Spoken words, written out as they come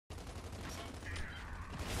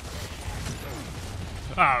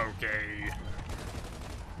Okay.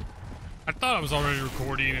 I thought I was already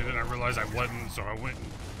recording, and then I realized I wasn't, so I went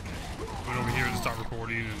over here to start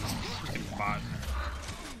recording, and this freaking bot.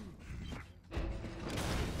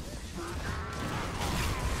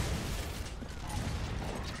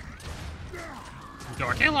 Yo,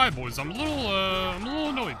 I can't lie, boys. I'm a little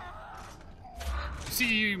annoyed. You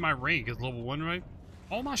see, my rank is level 1, right?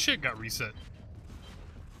 All my shit got reset.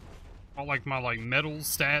 All like my metal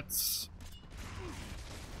stats,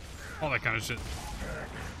 all that kind of shit.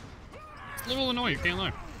 It's a little annoying, can't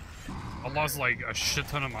lie. I lost like a shit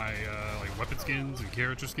ton of my like weapon skins and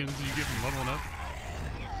character skins that you get from leveling up.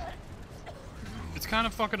 It's kind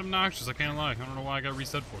of fucking obnoxious, I can't lie. I don't know why I got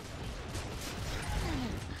reset for it.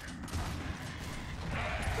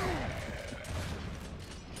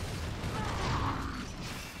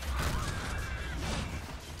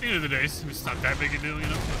 At the end of the day, it's not that big a deal, you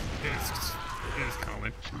know? But it is kind of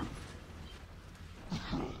lame.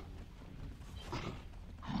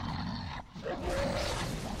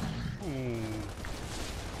 Ooh.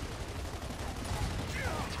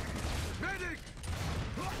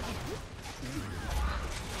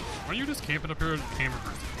 Why are you just camping up here at the camera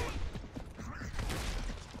first?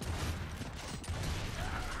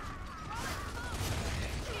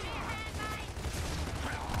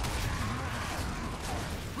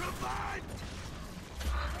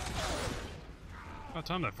 About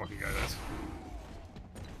time that fucking guy does.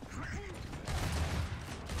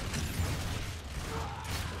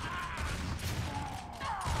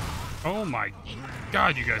 Oh my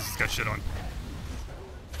god, you guys just got shit on.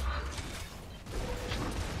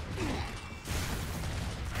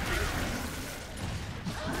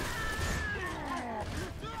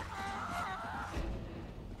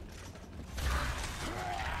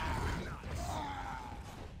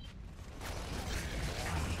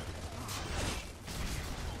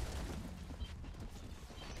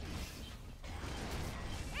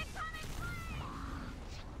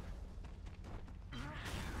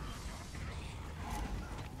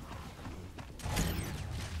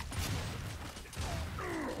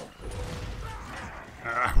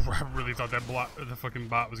 I really thought that the fucking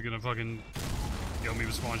bot was gonna fucking kill me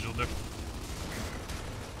with spawn shield there.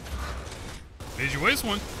 Made you waste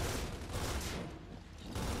one.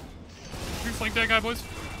 You flank that guy, boys.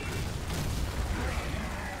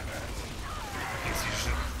 Can't see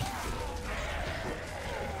shit.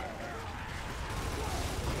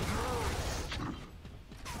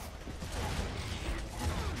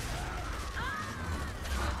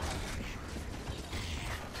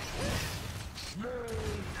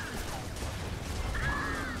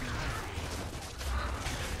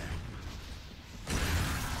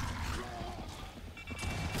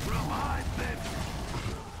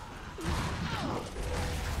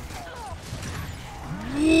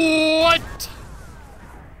 What?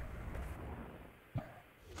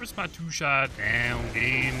 Where's my 2-shot down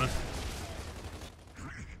game?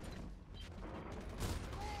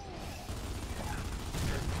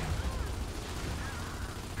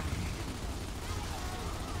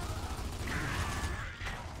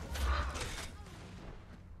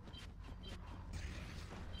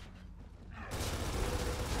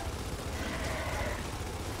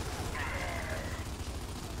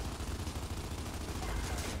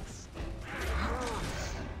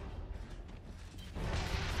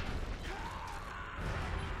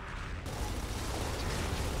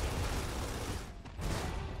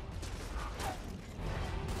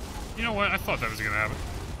 You know what? I thought that was gonna happen.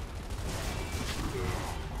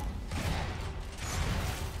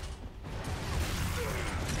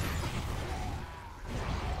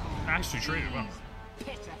 I actually traded well.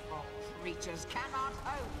 Pitiful creatures cannot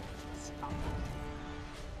hope. Stop.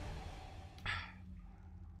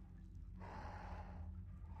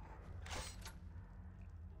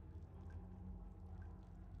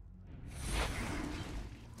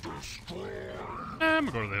 I'm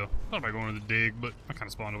gonna go to the hill. Thought about going to the dig, but I kind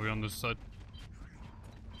of spawned away on this side.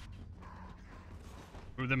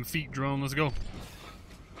 Move them feet, drone. Let's go.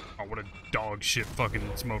 Oh, what a dog shit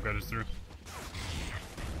fucking smoke I just threw.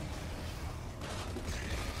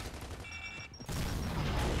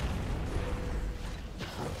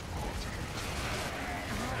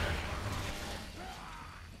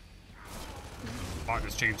 Oh, I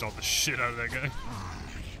just changed all the shit out of that guy.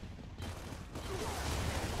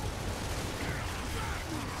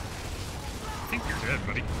 I think you're dead,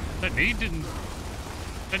 buddy. That nade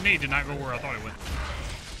did not go where I thought it went.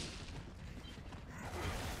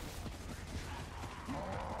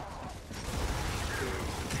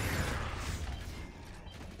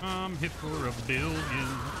 I'm hit for $1 billion.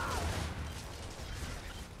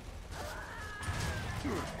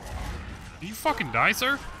 Did you fucking die,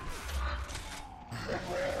 sir?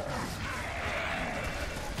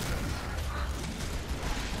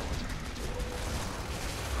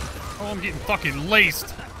 Oh, I'm getting fucking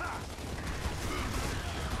laced.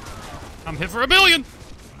 I'm hit for $1 billion.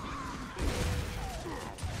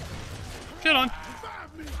 Shit on.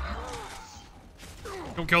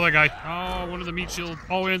 Don't kill that guy. Oh, one of the meat shield.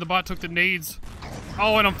 Oh, and the bot took the nades.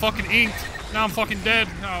 Oh, and I'm fucking inked. Now I'm fucking dead.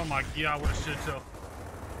 Oh my god, what a shit show.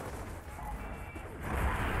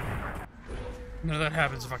 None of that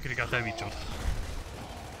happens if I could have got that meat shield.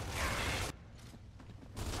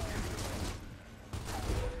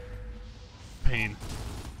 Pain.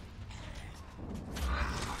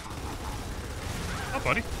 Oh,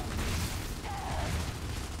 buddy.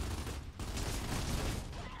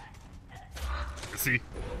 See,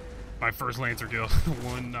 my first Lancer kill.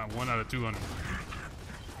 one out of 200.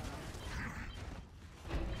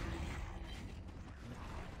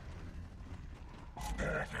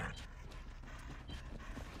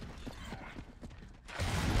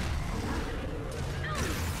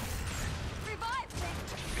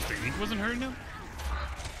 The ink wasn't hurting him?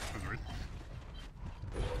 That's weird.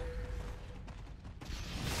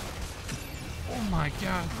 Oh my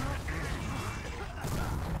god.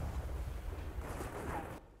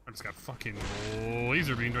 I just got fucking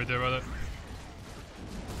laser beamed right there by that.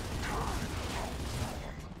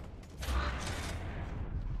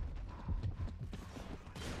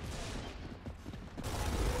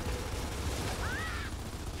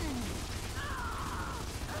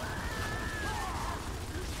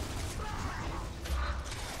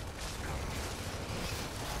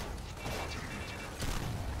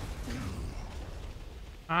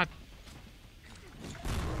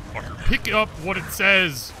 Fucker, pick up what it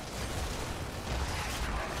says.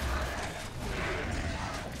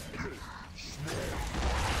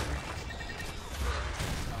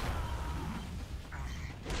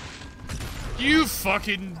 You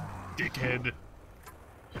fucking dickhead.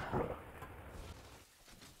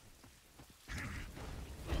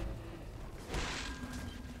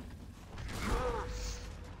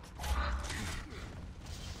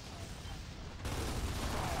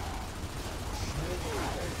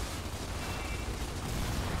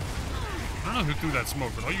 I don't know who threw that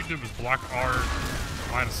smoke, but all you did was block our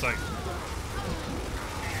line of sight.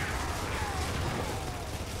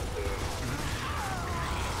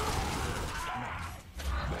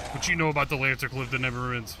 What you know about the Lancer cliff that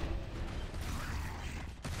never ends?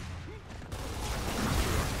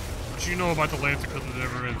 What you know about the Lancer cliff that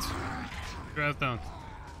never ends? Your ass down.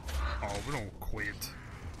 Oh, we don't quit.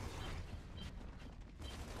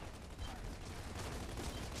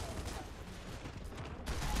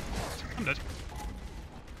 I'm dead.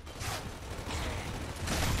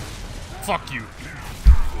 Fuck you.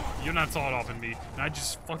 You're not sawed off in me. And I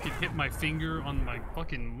just fucking hit my finger on my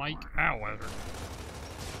fucking mic. Ow, at her.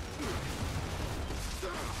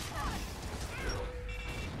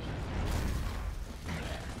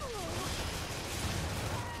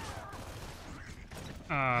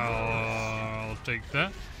 I'll take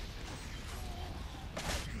that.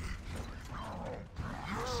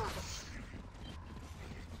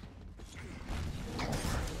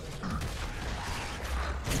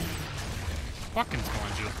 Fucking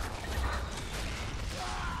spawn you.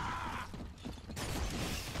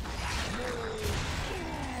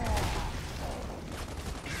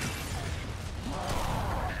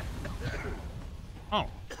 Oh.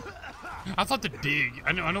 I thought the dig.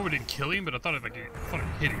 I know it didn't kill him, but I thought it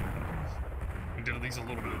hit him. It did at least a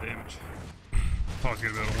little bit of damage. Thought I was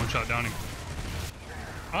gonna be able to one-shot down him.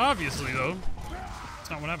 Obviously, though, that's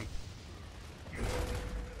not what happened.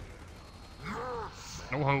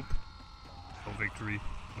 No hope. No victory.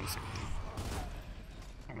 No safety.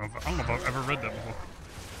 I don't know if I've ever read that before.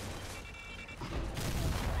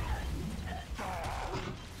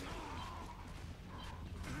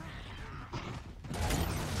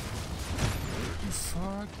 You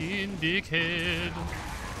fucking dickhead.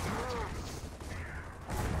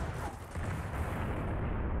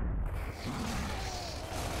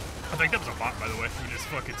 I think that was a bot, by the way. He just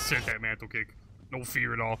fucking sent that mantle kick. No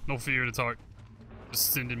fear at all. No fear to talk.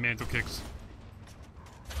 Just sending mantle kicks.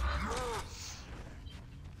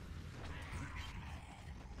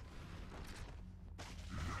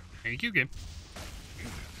 Thank you, game.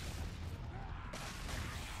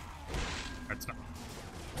 That's not.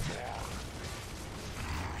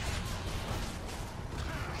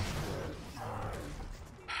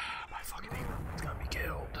 My fucking England's got me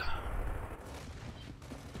killed.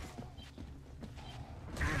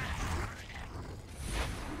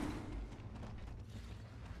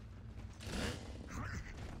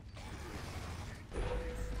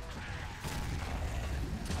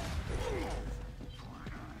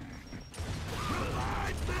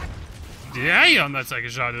 Damn, that second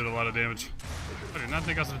shot did a lot of damage. I did not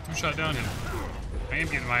think I was a 2-shot down here. I am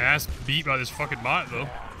getting my ass beat by this fucking bot, though.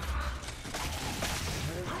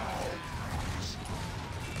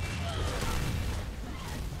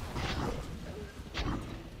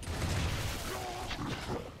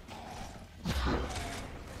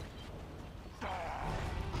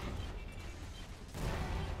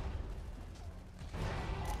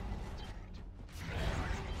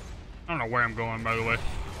 I don't know where I'm going, by the way.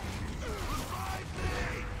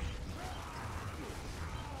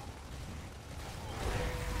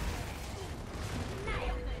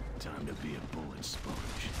 Time to be a bullet sponge.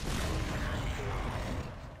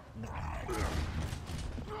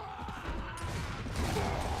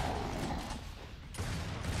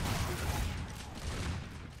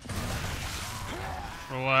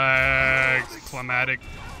 Relax, climatic.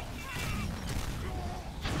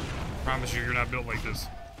 Promise you, you're not built like this.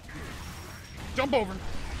 Jump over.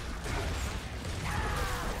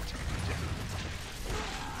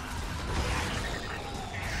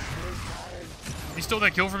 You stole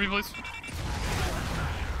that kill for me, please?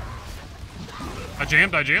 I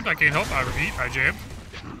jammed, I can't help, I repeat, I jammed.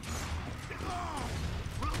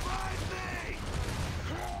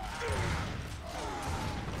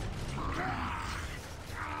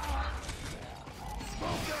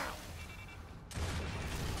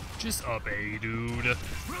 Just up A, dude.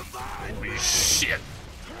 Holy shit.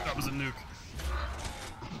 That was a nuke.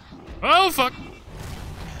 Oh, fuck.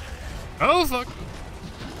 Oh, fuck.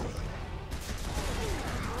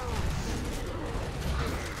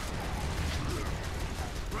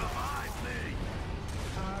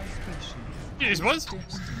 Jeez, what?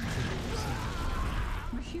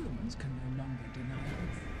 Humans can no longer deny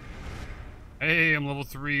it. Hey, I'm level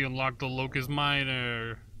 3, unlock the Locust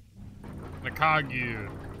Miner. Nakagi.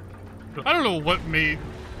 I don't know what made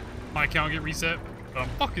my account get reset, but I'm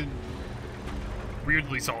fucking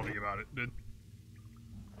weirdly salty about it, dude.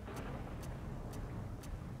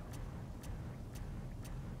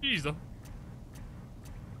 Jeez, though.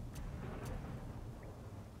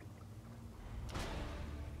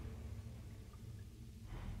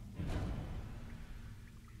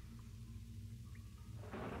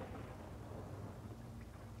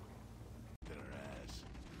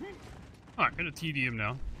 Alright, gonna TD him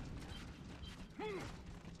now.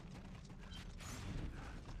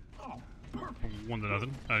 Oh, 1-0. I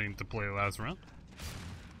didn't need to play last round.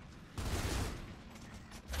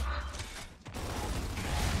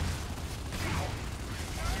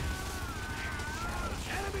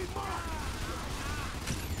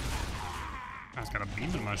 I just got a beam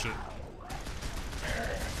in my shit.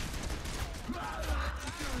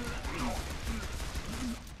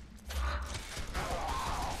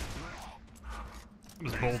 I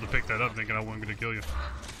was bold to pick that up thinking I wasn't gonna kill you.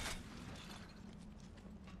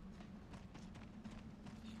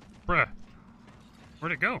 Bruh.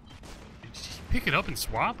 Where'd it go? Did you pick it up and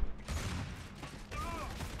swap?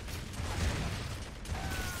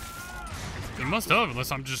 You must have,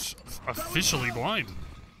 unless I'm just officially blind.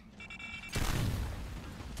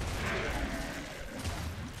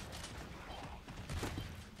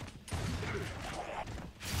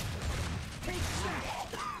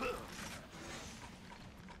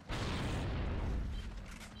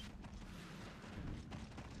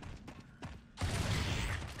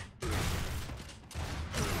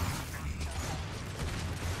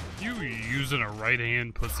 You using a right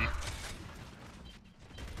hand, pussy.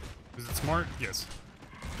 Is it smart? Yes.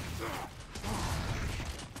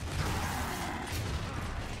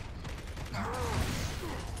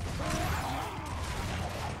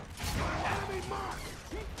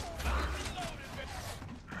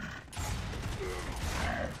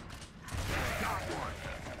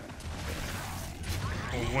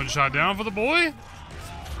 Oh, 1 shot down for the boy?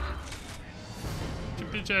 Get your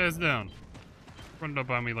bitch ass down. Running up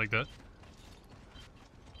on me like that.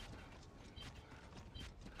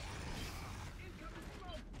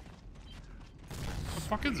 What the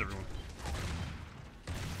fuck is everyone?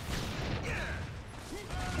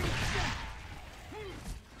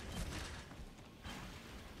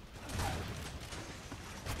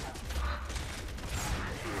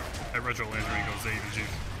 That retro lands when he goes AVG.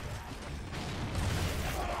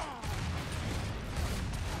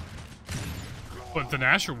 But the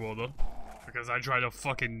Nasher will though. Because I tried to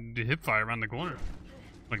fucking hip fire around the corner.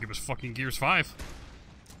 Like it was fucking Gears 5.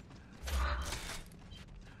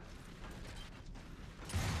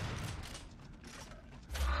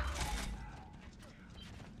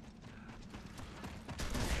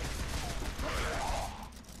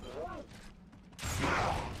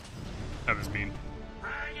 That was mean.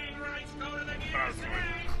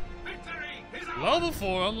 Level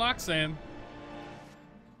 4 unlock Sand.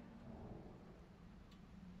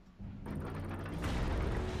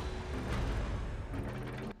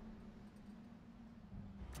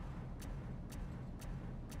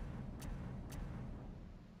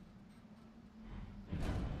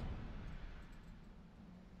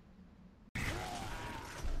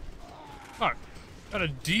 Got a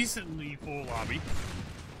decently full lobby.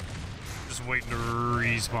 Just waiting to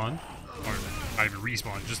respawn. Or not even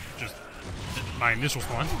respawn, just my initial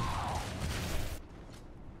spawn.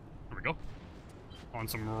 There we go. On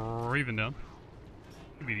some Raven down.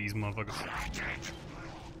 Maybe these motherfuckers.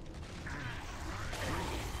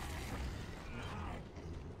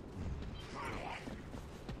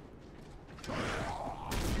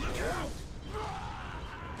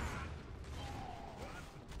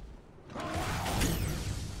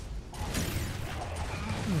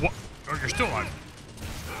 What? Oh, you're still alive.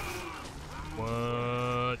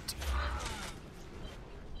 What?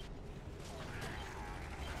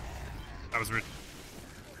 That was weird.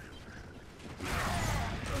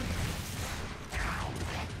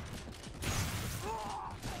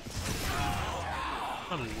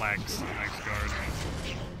 Relax, next guard.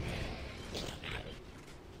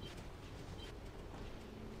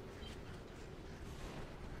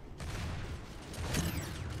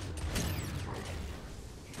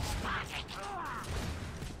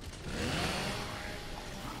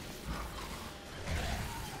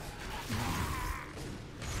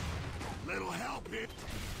 Little help here.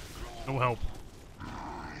 No help.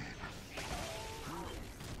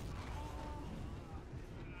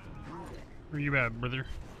 Where you at, brother?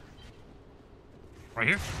 Right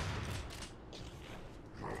here?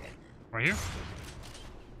 Right here?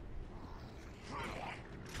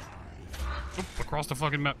 Oop, across the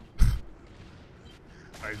fucking map.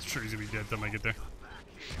 I'm sure he's gonna be dead time I get there.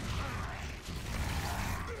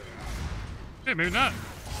 Hey, maybe not.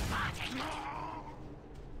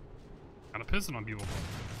 Kinda pissing on people.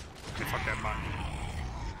 Hey, fuck that bot.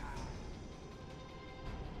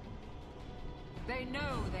 They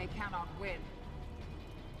know they cannot win.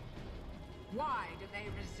 Why do they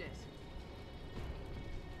resist?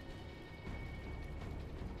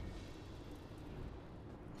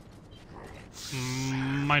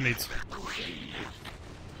 My needs.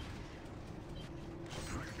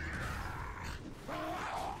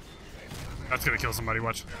 That's gonna kill somebody,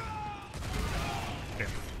 watch. Damn.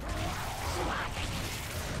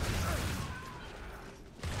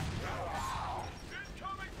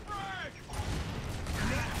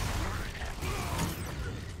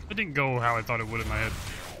 It didn't go how I thought it would in my head.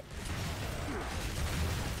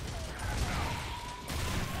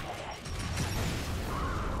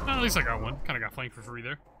 Well, at least I got one. Kinda got flanked for free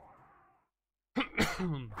there.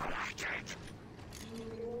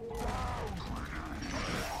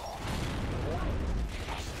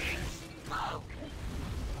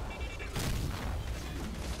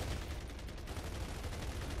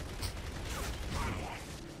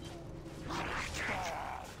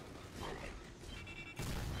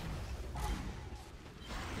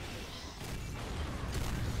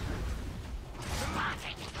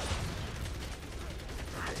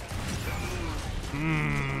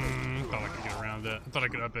 Thought I could get around that. I thought I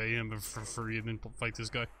could up AM for free and then fight this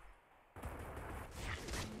guy.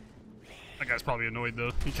 That guy's probably annoyed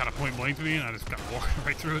though. He kind of point blanked me and I just got walking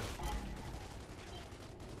right through it.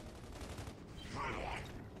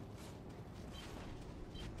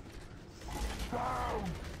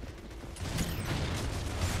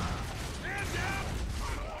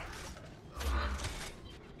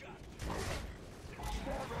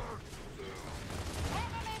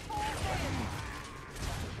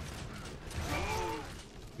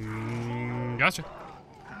 Gotcha.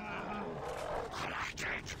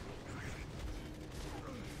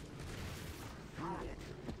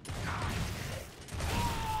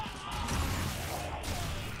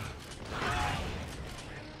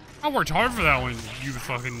 I worked hard for that one, you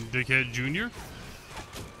fucking dickhead junior.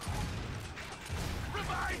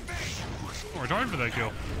 I worked hard for that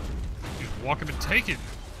kill. Just walk up and take it.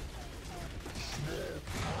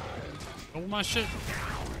 Stole my shit.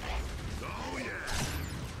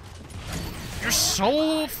 You're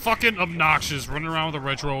so fucking obnoxious running around with a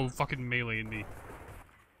retro fucking melee in me.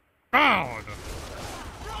 Oh!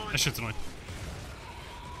 That shit's annoying.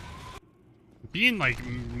 Being like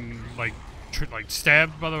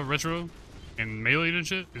stabbed by the retro and melee and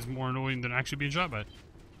shit is more annoying than actually being shot by it.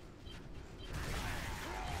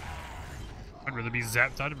 I'd rather be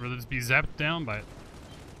zapped. I'd rather just be zapped down by it.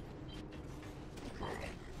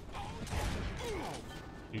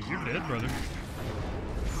 You're dead, brother.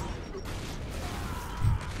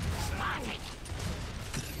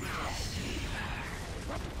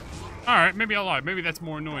 Alright, maybe I lied. Maybe that's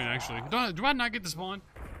more annoying, actually. Do I not get to spawn?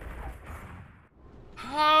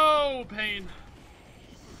 Oh, pain.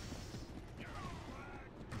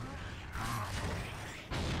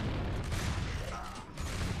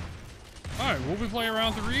 Alright, will we play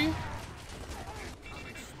around 3?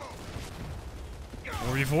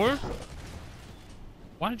 4v4?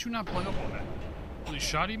 Why did you not play up on that? Well, you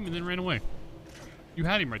shot him and then ran away. You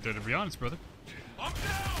had him right there, to be honest, brother.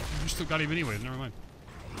 You still got him anyways, never mind.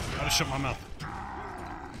 I just shut my mouth.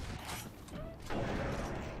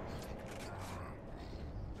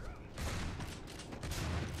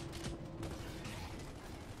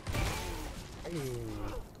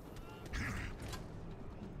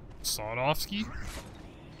 Sawdowski?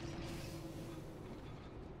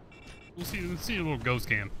 Let's see a little ghost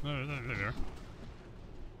cam. There they are.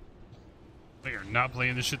 They are not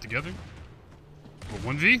playing this shit together.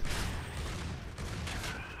 Well, 1v?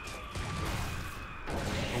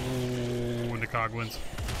 Oh, and the cog wins.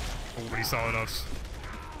 Oh, but he solid us.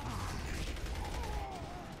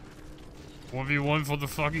 1v1 for the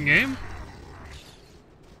fucking game?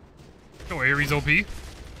 Yo, Ares OP. I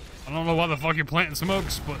don't know why the fuck you're planting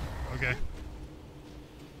smokes, but okay.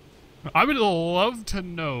 I would love to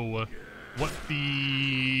know what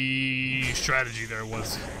the strategy there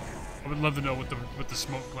was. I would love to know what the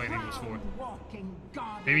smoke planting was for.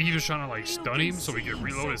 Maybe he was trying to like stun him so he could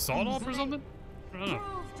reload his salt off or something? I don't know.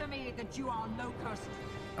 Prove to me that you are locust.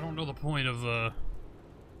 I don't know the point of I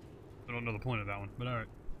don't know the point of that one, but alright.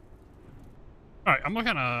 Alright, I'm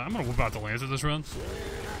gonna whip out the Lancer this round.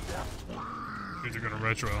 These are gonna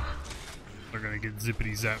retro. They're gonna get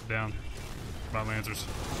zippity zapped down by Lancers.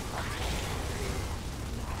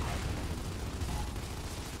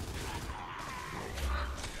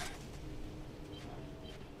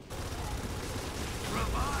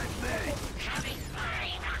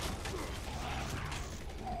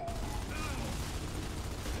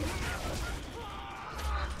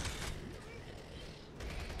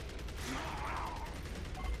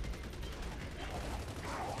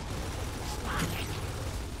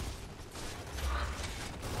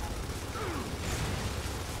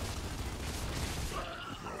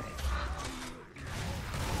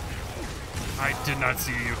 I did not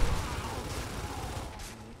see you.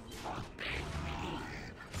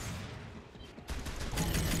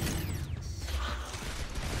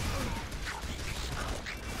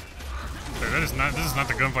 Okay, this is not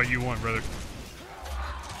the gunfight you want, brother.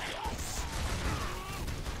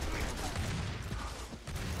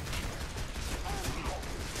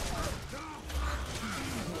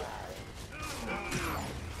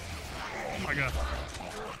 Oh my god.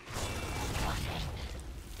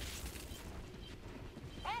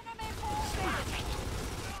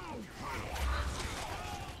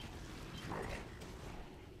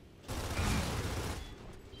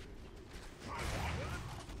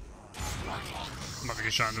 I'm about to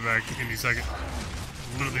get shot in the back. Give me a second.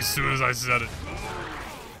 Literally as soon as I said it.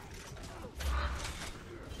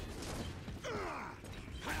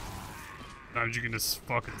 Sometimes you can just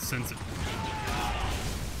fucking sense it.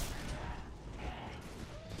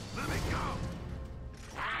 Let me go.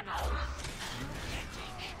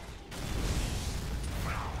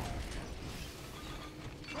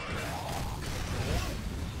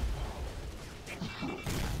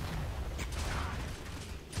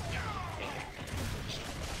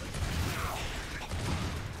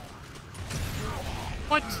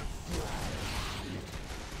 What?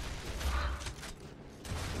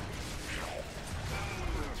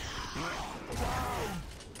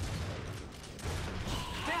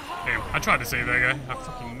 Damn, I tried to save that guy. I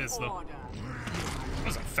fucking missed though. That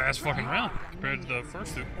was a fast fucking round compared to the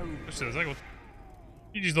first two. Especially the second one.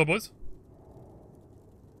 GG's though, boys.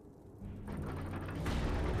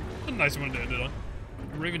 A nice one to end it on.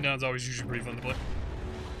 Raven Down's always usually pretty fun to play.